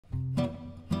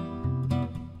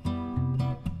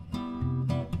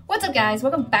What's up guys,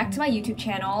 welcome back to my YouTube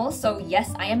channel. So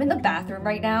yes, I am in the bathroom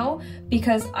right now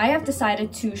because I have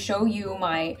decided to show you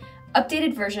my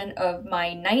updated version of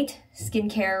my night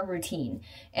skincare routine.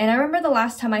 And I remember the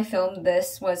last time I filmed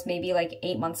this was maybe like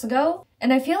 8 months ago.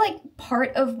 And I feel like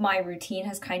part of my routine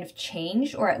has kind of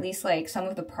changed, or at least like some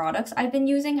of the products I've been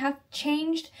using have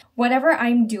changed. Whatever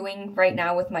I'm doing right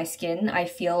now with my skin, I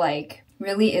feel like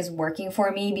really is working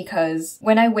for me because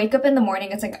when I wake up in the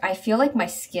morning, it's like I feel like my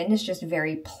skin is just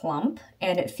very plump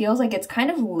and it feels like it's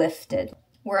kind of lifted.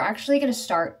 We're actually gonna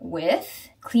start with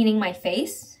cleaning my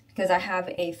face because I have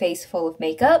a face full of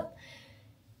makeup.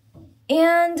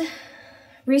 And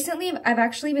recently I've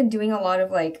actually been doing a lot of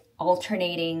like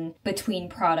alternating between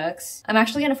products. I'm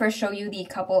actually gonna first show you the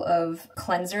couple of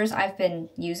cleansers I've been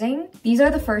using. These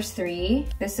are the first three.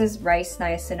 This is rice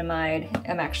niacinamide.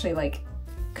 I'm actually like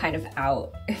kind of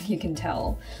out, if you can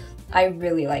tell. I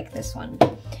really like this one.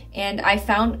 And I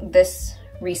found this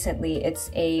recently.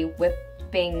 It's a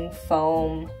whipping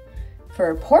foam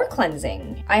for pore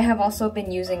cleansing. I have also been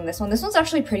using this one. This one's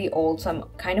actually pretty old, so I'm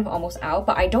kind of almost out,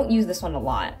 but I don't use this one a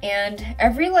lot. And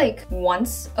every like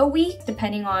once a week,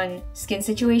 depending on skin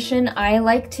situation, I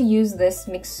like to use this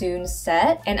Mixsoon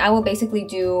set, and I will basically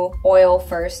do oil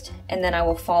first, and then I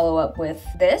will follow up with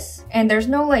this. And there's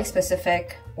no like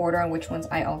specific order on which ones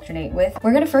I alternate with.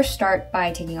 We're gonna first start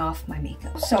by taking off my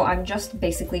makeup. So I'm just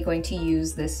basically going to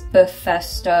use this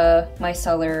Bethesda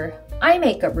Micellar eye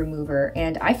makeup remover,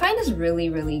 and I find this really,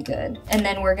 really good. And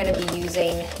then we're gonna be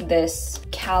using this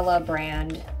Cala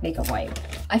brand makeup wipe.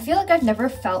 I feel like I've never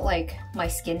felt like my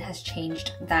skin has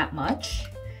changed that much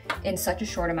in such a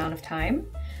short amount of time,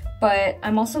 but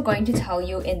I'm also going to tell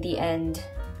you in the end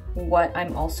what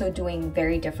I'm also doing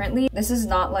very differently. This is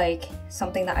not like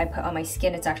something that I put on my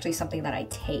skin, it's actually something that I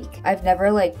take. I've never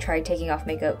like tried taking off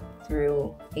makeup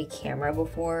through a camera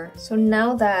before. So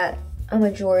now that a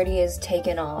majority is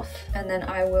taken off, and then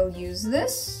I will use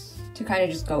this to kind of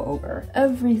just go over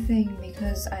everything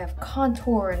because I have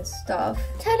contour and stuff.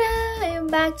 Ta-da! I am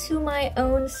back to my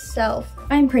own self.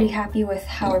 I'm pretty happy with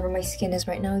however my skin is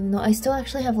right now, even though I still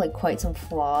actually have like quite some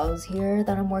flaws here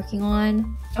that I'm working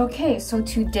on. Okay, so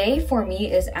today for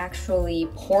me is actually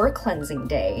pore cleansing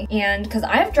day. And because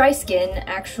I have dry skin,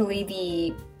 actually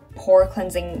the pore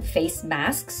cleansing face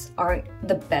masks aren't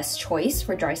the best choice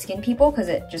for dry skin people because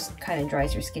it just kind of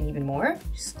dries your skin even more.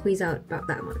 Just squeeze out about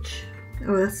that much.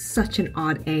 Oh, that's such an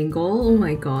odd angle. Oh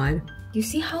my god. You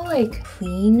see how like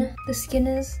clean the skin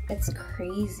is? It's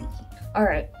crazy. All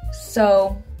right,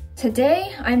 so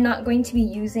today I'm not going to be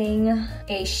using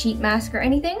a sheet mask or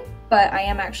anything, but I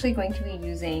am actually going to be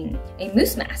using a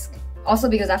mousse mask. Also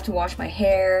because I have to wash my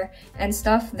hair and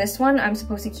stuff. This one, I'm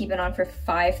supposed to keep it on for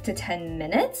 5 to 10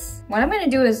 minutes. What I'm gonna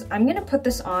do is I'm gonna put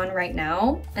this on right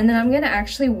now, and then I'm gonna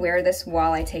actually wear this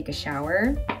while I take a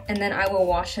shower, and then I will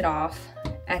wash it off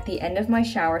at the end of my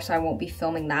shower, so I won't be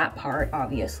filming that part,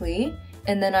 obviously.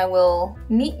 And then I will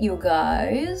meet you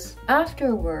guys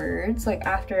afterwards, like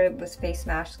after this face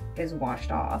mask is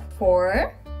washed off,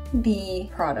 for the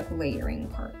product layering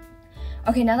part.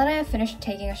 Okay, now that I have finished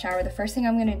taking a shower, the first thing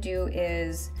I'm gonna do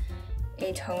is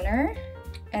a toner.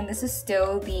 And this is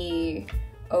still the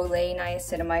Olay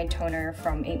Niacinamide toner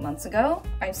from 8 months ago.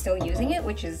 I'm still using it,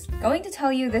 which is going to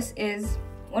tell you this is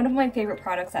one of my favorite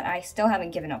products that I still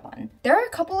haven't given up on. There are a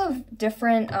couple of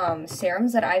different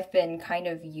serums that I've been kind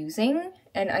of using,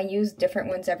 and I use different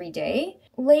ones every day.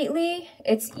 Lately,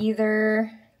 it's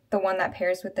either the one that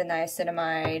pairs with the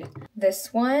niacinamide.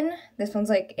 This one's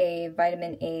like a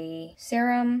vitamin A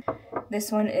serum. This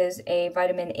one is a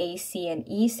vitamin A, C, and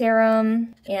E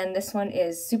serum. And this one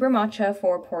is Super Matcha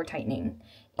for pore tightening.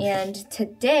 And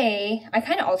today, I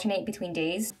kind of alternate between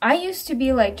days. I used to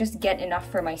be like, just get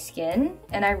enough for my skin.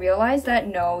 And I realized that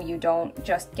no, you don't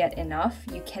just get enough.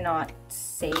 You cannot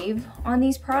save on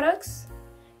these products.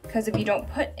 Because if you don't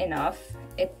put enough,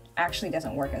 it actually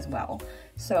doesn't work as well.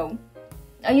 So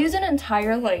I use an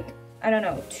entire like, I don't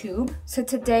know, tube. So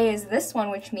today is this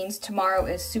one, which means tomorrow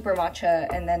is Super Matcha,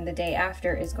 and then the day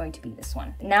after is going to be this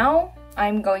one. Now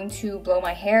I'm going to blow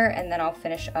my hair, and then I'll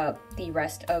finish up the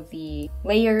rest of the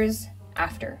layers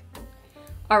after.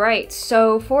 All right,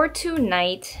 so for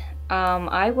tonight,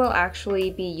 I will actually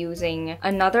be using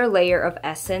another layer of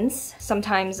essence.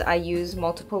 Sometimes I use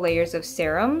multiple layers of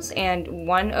serums, and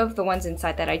one of the ones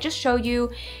inside that I just showed you,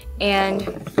 and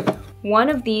one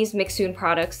of these Mixsoon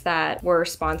products that were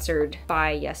sponsored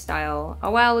by YesStyle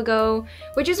a while ago,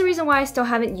 which is the reason why I still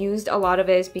haven't used a lot of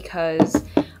it, is because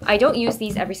I don't use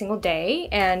these every single day,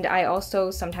 and I also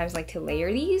sometimes like to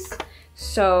layer these.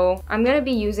 So I'm gonna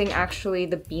be using actually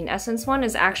the Bean Essence one.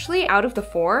 Is actually out of the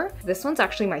 4, this one's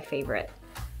actually my favorite.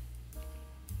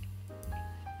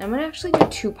 I'm gonna actually do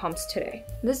 2 pumps today.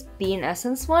 This Bean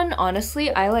Essence one,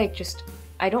 honestly,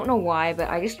 I don't know why, but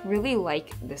I just really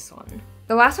like this one.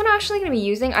 The last one I'm actually gonna be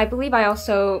using, I believe I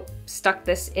also stuck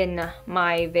this in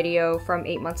my video from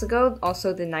 8 months ago,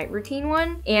 also the night routine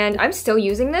one. And I'm still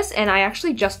using this, and I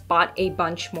actually just bought a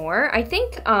bunch more. I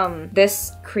think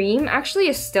this cream actually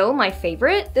is still my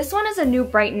favorite. This one is a new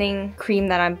brightening cream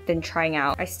that I've been trying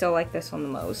out. I still like this one the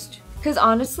most. Because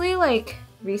honestly, like,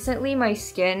 recently my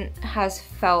skin has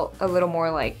felt a little more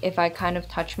like, if I kind of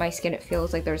touch my skin, it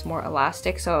feels like there's more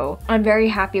elastic, so I'm very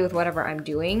happy with whatever I'm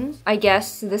doing. I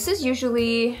guess this is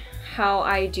usually how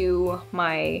I do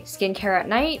my skincare at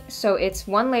night. So it's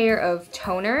 1 layer of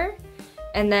toner,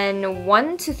 and then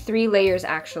 1 to 3 layers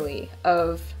actually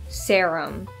of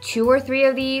serum. 2 or 3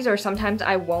 of these, or sometimes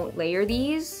I won't layer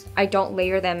these. I don't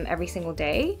layer them every single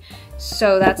day.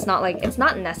 So that's not like, it's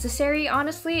not necessary,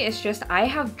 honestly. It's just I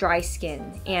have dry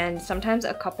skin, and sometimes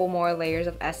a couple more layers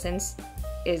of essence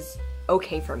is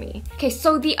okay for me. Okay,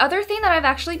 so the other thing that I've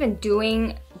actually been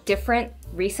doing different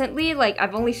recently, like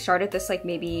I've only started this like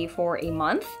maybe for a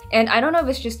month, and I don't know if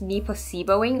it's just me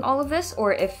placeboing all of this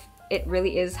or if it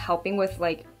really is helping with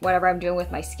like whatever I'm doing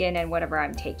with my skin and whatever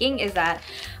I'm taking, is that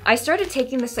I started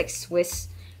taking this like Swiss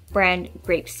brand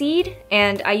grapeseed,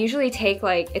 and I usually take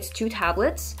like, it's 2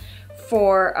 tablets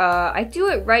for, I do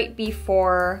it right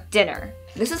before dinner.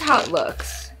 This is how it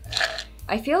looks.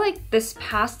 I feel like this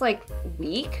past like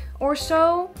week or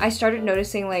so, I started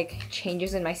noticing like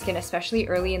changes in my skin, especially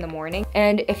early in the morning.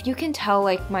 And if you can tell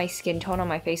like my skin tone on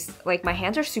my face, like my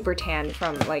hands are super tan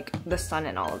from like the sun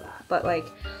and all of that. But like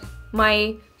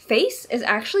my face is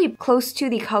actually close to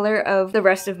the color of the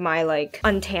rest of my like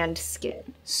untanned skin.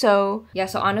 So yeah,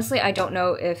 so honestly, I don't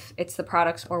know if it's the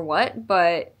products or what,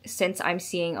 but since I'm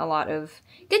seeing a lot of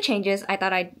good changes, I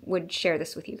thought I would share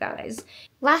this with you guys.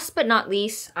 Last but not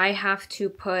least, I have to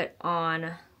put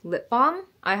on lip balm.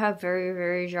 I have very,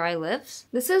 very dry lips.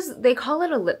 This is, they call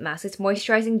it a lip mask. It's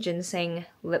Moisturizing Ginseng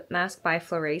Lip Mask by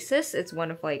Florasis. It's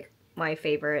one of like my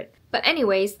favorite. But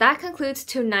anyways, that concludes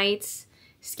tonight's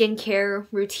skincare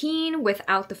routine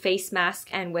without the face mask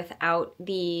and without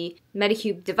the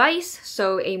Medicube device.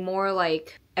 So a more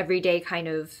like everyday kind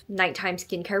of nighttime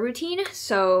skincare routine.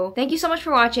 So thank you so much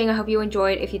for watching. I hope you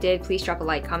enjoyed. If you did, please drop a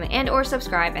like, comment, and or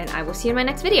subscribe, and I will see you in my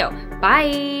next video.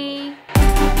 Bye!